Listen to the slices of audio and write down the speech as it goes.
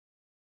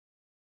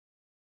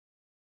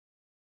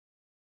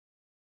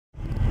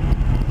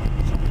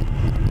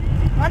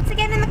to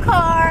get in the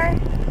car.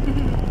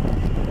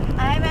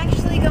 I'm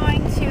actually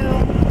going to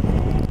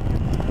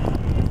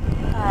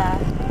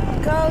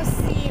go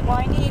see, well,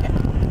 I need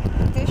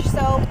dish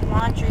soap,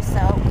 laundry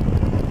soap.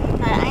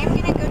 But I am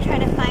going to go try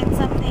to find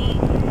something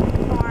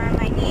for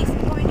my niece.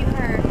 I'm going to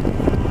her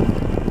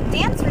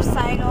dance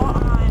recital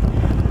on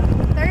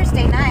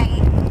Thursday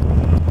night.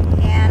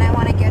 And I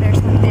want to get her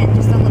something,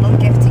 just a little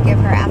gift to give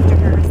her after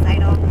her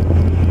recital.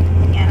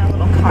 And a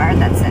little card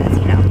that says,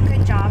 you know,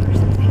 good job or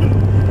something.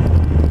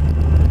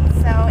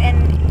 So,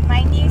 and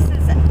my niece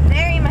is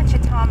very much a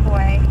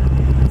tomboy.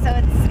 So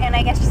and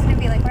I guess she's going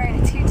to be like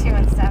wearing a tutu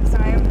and stuff. So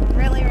I'm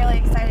really, really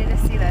excited to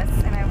see this.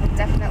 And I will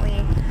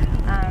definitely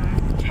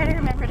try to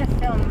remember to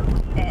film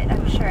it.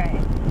 I'm sure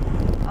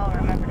I'll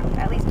remember to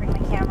at least bring my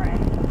camera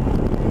in.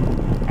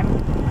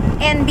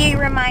 And be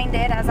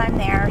reminded as I'm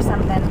there or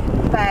something.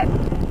 But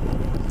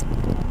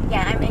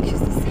yeah, I'm anxious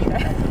to see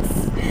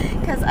this.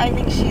 Because I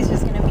think she's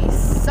just going to be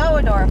so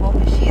adorable.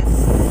 Because she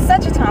is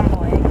such a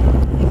tomboy.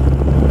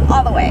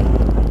 All the way.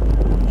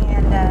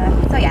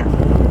 And so yeah,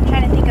 I'm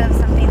trying to think of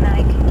something that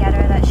I can get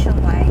her that she'll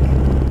like.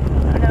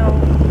 I don't know,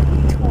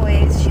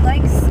 toys. She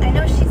likes, I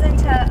know she's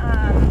into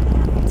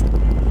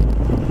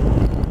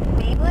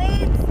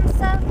Beyblades and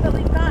stuff, but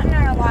we've gotten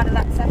her a lot of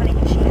that stuff and I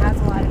think she has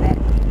a lot of it.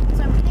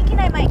 So I'm thinking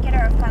I might get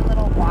her a fun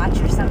little watch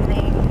or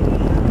something.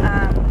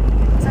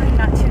 Something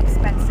not too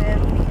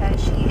expensive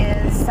because she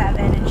is 7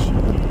 and she,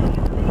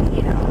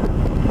 you know,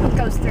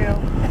 goes through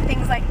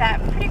things like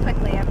that pretty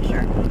quickly, I'm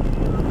sure.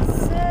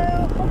 So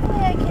hopefully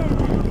I can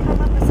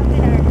come up with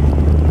something,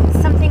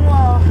 or something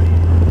will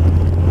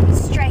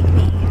strike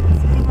me,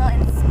 something will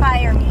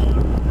inspire me.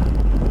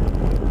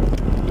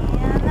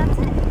 And that's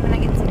it. I'm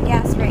gonna get some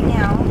gas right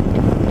now.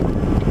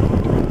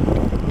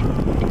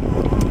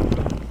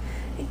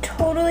 I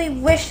totally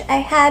wish I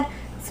had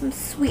some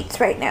sweets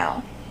right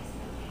now.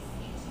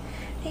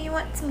 Hey, you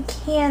want some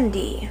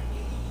candy?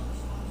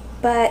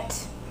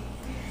 But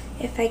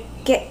if I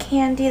get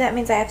candy, that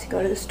means I have to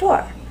go to the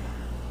store,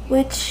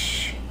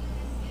 which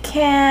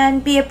can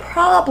be a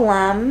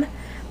problem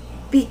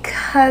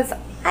because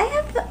I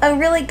have a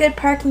really good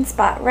parking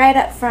spot right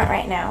up front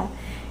right now.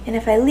 And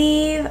if I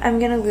leave, I'm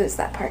going to lose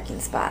that parking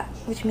spot,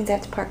 which means I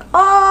have to park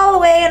all the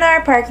way in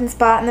our parking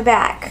spot in the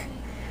back,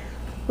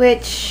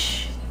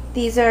 which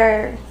these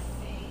are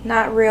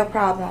not real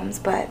problems,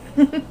 but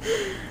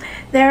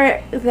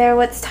they're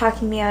what's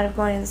talking me out of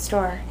going to the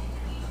store.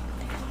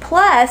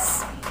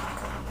 Plus,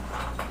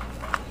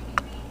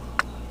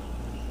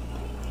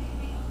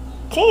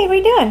 Jade, what are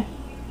you doing?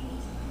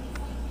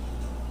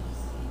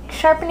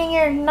 Sharpening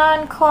your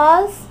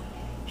non-claws?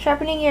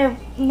 Sharpening your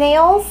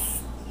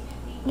nails?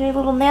 Your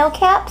little nail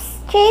caps,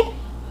 Jade?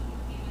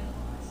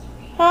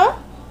 Huh?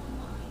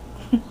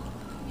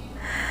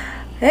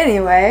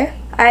 Anyway,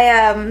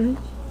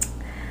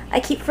 I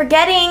keep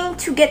forgetting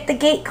to get the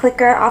gate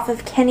clicker off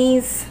of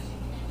Kenny's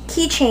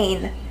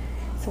keychain.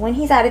 So when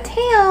he's out of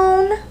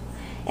town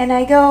and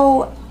I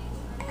go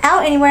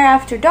out anywhere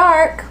after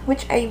dark,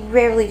 which I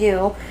rarely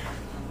do,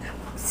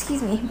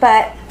 excuse me,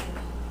 but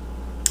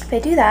if I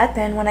do that,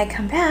 then when I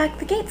come back,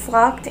 the gate's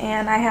locked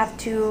and I have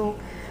to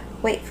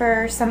wait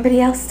for somebody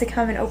else to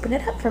come and open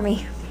it up for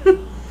me.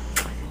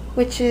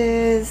 Which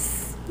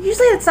is,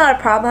 usually it's not a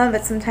problem,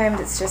 but sometimes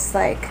it's just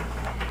like,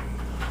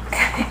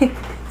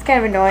 it's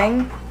kind of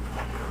annoying.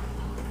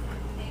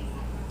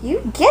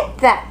 You get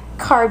that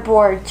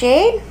cardboard,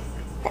 Jade.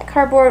 That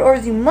cardboard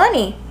owes you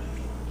money.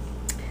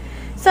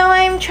 So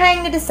I'm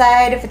trying to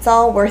decide if it's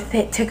all worth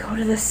it to go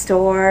to the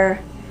store,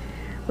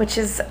 which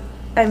is,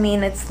 I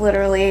mean, it's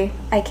literally,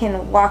 I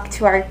can walk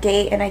to our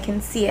gate and I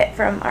can see it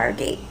from our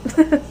gate.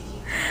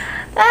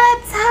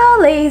 That's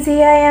how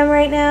lazy I am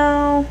right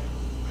now.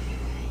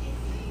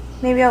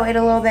 Maybe I'll wait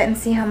a little bit and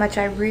see how much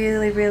I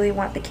really, really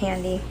want the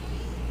candy.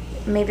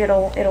 Maybe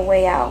it'll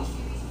weigh out.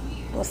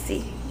 We'll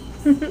see.